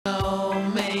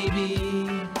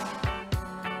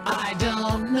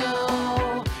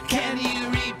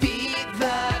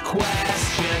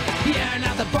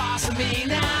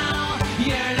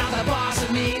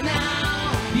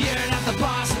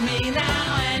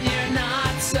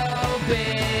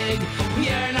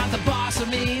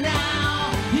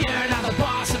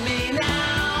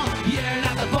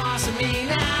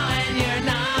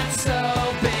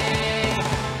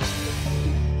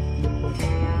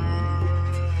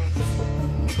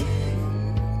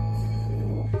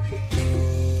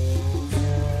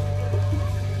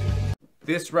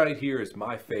This right here is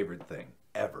my favorite thing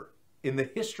ever in the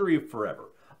history of forever.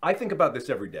 I think about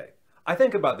this every day. I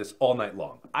think about this all night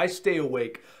long. I stay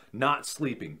awake, not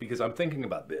sleeping, because I'm thinking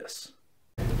about this.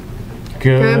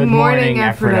 Good morning,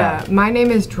 Ephrata. My name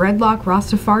is Dreadlock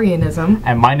Rastafarianism.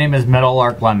 And my name is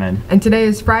Meadowlark Lemon. And today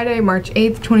is Friday, March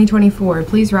 8th, 2024.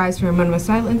 Please rise for a moment of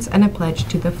silence and a pledge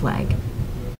to the flag.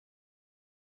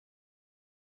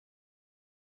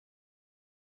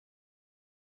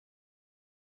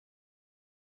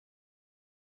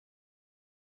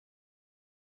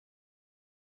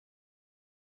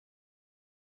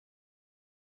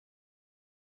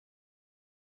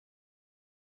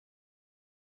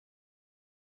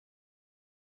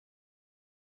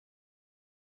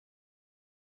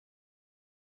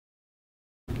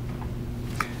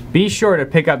 Be sure to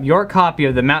pick up your copy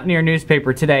of the Mountaineer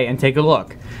newspaper today and take a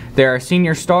look. There are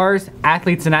senior stars,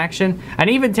 athletes in action, and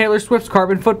even Taylor Swift's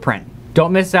carbon footprint.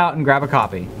 Don't miss out and grab a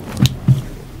copy.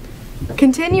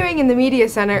 Continuing in the Media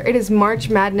Center, it is March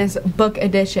Madness Book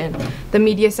Edition. The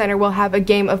Media Center will have a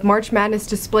game of March Madness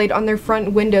displayed on their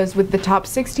front windows with the top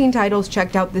 16 titles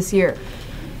checked out this year.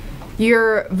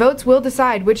 Your votes will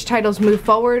decide which titles move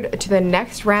forward to the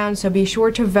next round, so be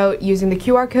sure to vote using the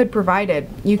QR code provided.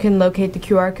 You can locate the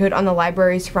QR code on the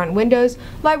library's front windows,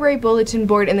 library bulletin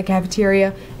board in the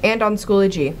cafeteria, and on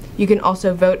Schoology. You can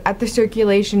also vote at the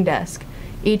circulation desk.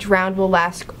 Each round will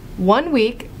last 1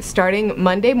 week, starting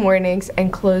Monday mornings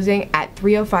and closing at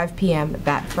 3:05 p.m.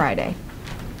 that Friday.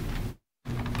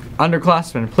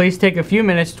 Underclassmen, please take a few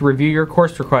minutes to review your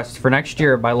course requests for next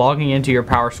year by logging into your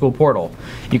PowerSchool portal.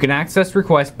 You can access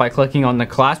requests by clicking on the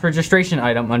class registration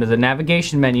item under the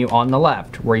navigation menu on the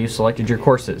left, where you selected your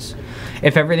courses.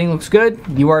 If everything looks good,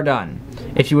 you are done.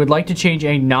 If you would like to change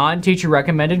a non-teacher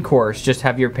recommended course, just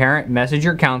have your parent message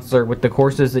your counselor with the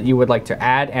courses that you would like to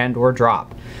add and or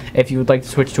drop. If you would like to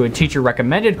switch to a teacher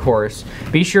recommended course,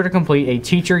 be sure to complete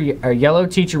a yellow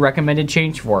teacher recommended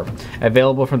change form,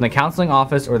 available from the counseling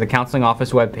office or the counseling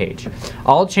office webpage.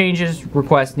 All changes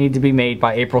requests need to be made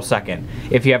by April 2nd.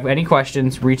 If you have any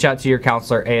questions, reach out to your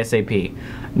counselor ASAP.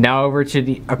 Now over to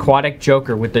the aquatic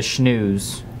joker with the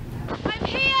schnooze. I'm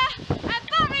here at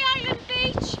Barry Island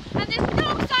Beach, and there's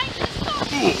no sign to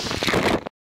stop.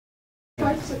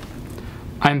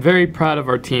 I'm very proud of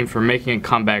our team for making a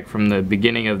comeback from the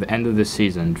beginning of the end of the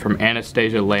season, from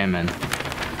Anastasia Lehman.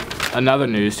 Another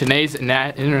news, today's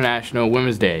International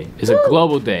Women's Day is a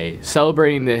global day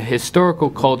celebrating the historical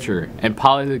culture and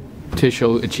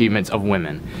political achievements of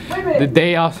women. The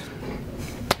day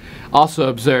also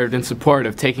observed in support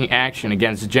of taking action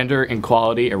against gender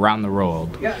inequality around the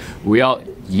world. We all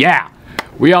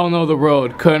know the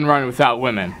world couldn't run without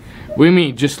women. We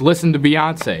mean, just listen to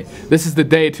Beyonce. This is the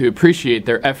day to appreciate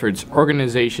their efforts.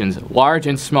 Organizations, large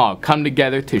and small, come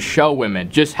together to show women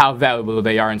just how valuable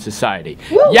they are in society.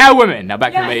 Woo! Yeah, women! Now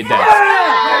back to the main desk.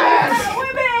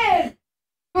 If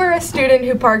you are a student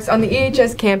who parks on the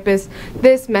EHS campus,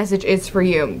 this message is for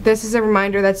you. This is a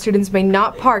reminder that students may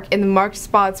not park in the marked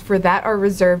spots that are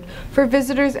reserved for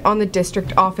visitors on the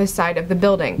district office side of the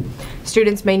building.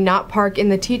 Students may not park in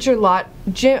the teacher lot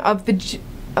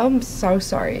I'm so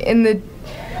sorry. In the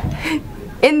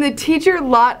teacher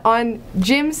lot on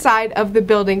gym side of the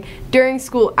building during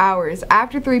school hours.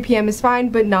 After 3 p.m. is fine,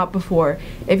 but not before.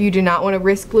 If you do not want to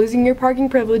risk losing your parking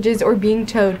privileges or being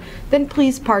towed, then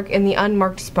please park in the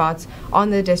unmarked spots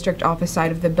on the district office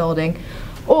side of the building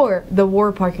or the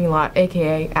war parking lot,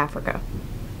 aka Africa.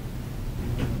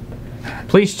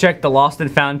 Please check the lost and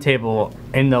found table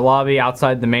in the lobby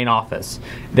outside the main office.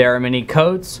 There are many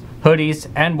coats, hoodies,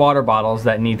 and water bottles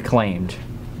that need claimed.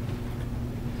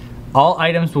 All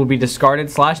items will be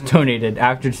discarded/donated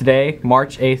after today,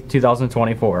 March 8th,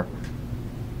 2024.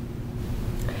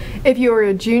 If you are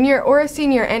a junior or a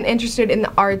senior and interested in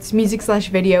the arts,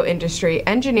 music/video industry,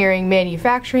 engineering,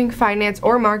 manufacturing, finance,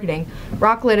 or marketing,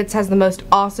 Rocklytics has the most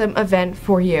awesome event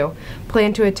for you.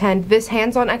 Plan to attend this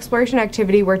hands-on exploration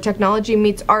activity where technology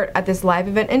meets art at this live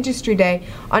event industry day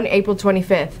on April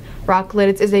 25th.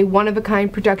 Rocklytics is a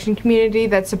one-of-a-kind production community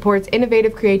that supports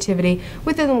innovative creativity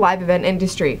within the live event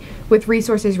industry, with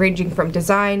resources ranging from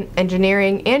design,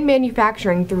 engineering, and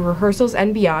manufacturing through rehearsals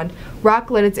and beyond.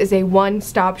 Rocklytics is a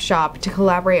one-stop shop to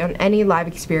collaborate on any live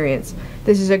experience.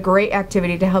 This is a great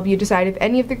activity to help you decide if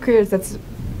any of the careers that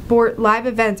support live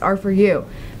events are for you.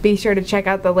 Be sure to check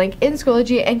out the link in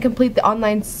Schoology and complete the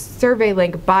online survey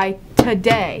link by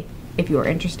today if you are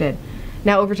interested.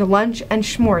 Now over to lunch and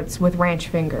schmorts with ranch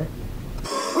finger.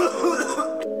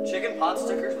 Chicken pot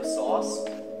stickers with sauce.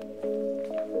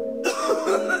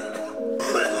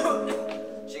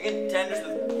 Chicken tenders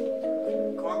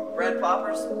with cornbread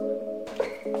poppers.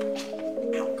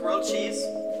 Grilled cheese.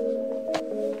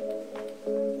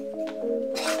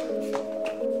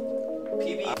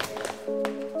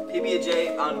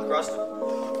 PB&J uncrustable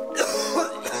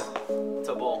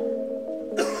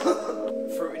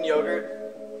fruit and yogurt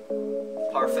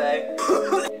parfait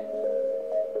with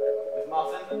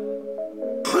muffin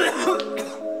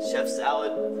chef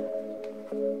salad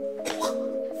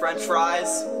French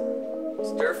fries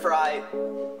stir fry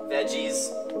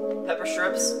veggies pepper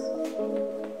strips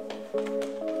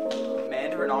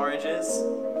mandarin oranges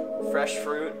fresh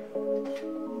fruit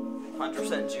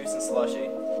 100% juice and slushy.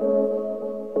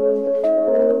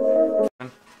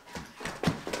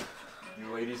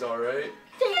 You ladies all right?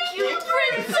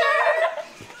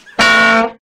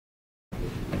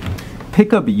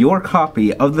 Pick up your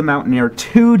copy of The Mountaineer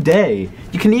today.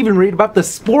 You can even read about the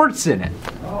sports in it.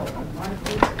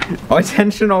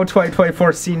 Attention all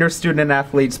 2024 senior student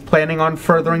athletes planning on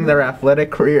furthering their athletic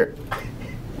career.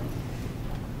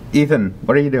 Ethan,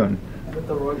 what are you doing?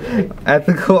 At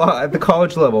the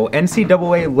college level,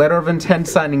 NCAA Letter of Intent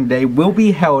Signing Day will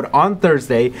be held on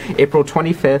Thursday, April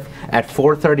 25th at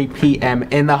 4:30 p.m.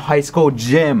 in the high school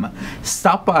gym.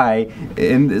 Stop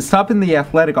in the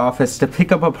athletic office to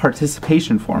pick up a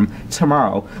participation form.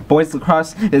 Tomorrow, boys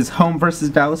lacrosse is home versus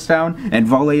Dallastown, and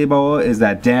volleyball is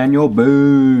at Daniel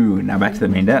Boone. Now back to the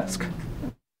main desk.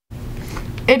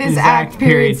 It is Act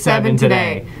Period 7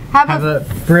 today. Have a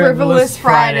frivolous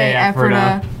Friday,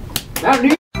 Ephrata.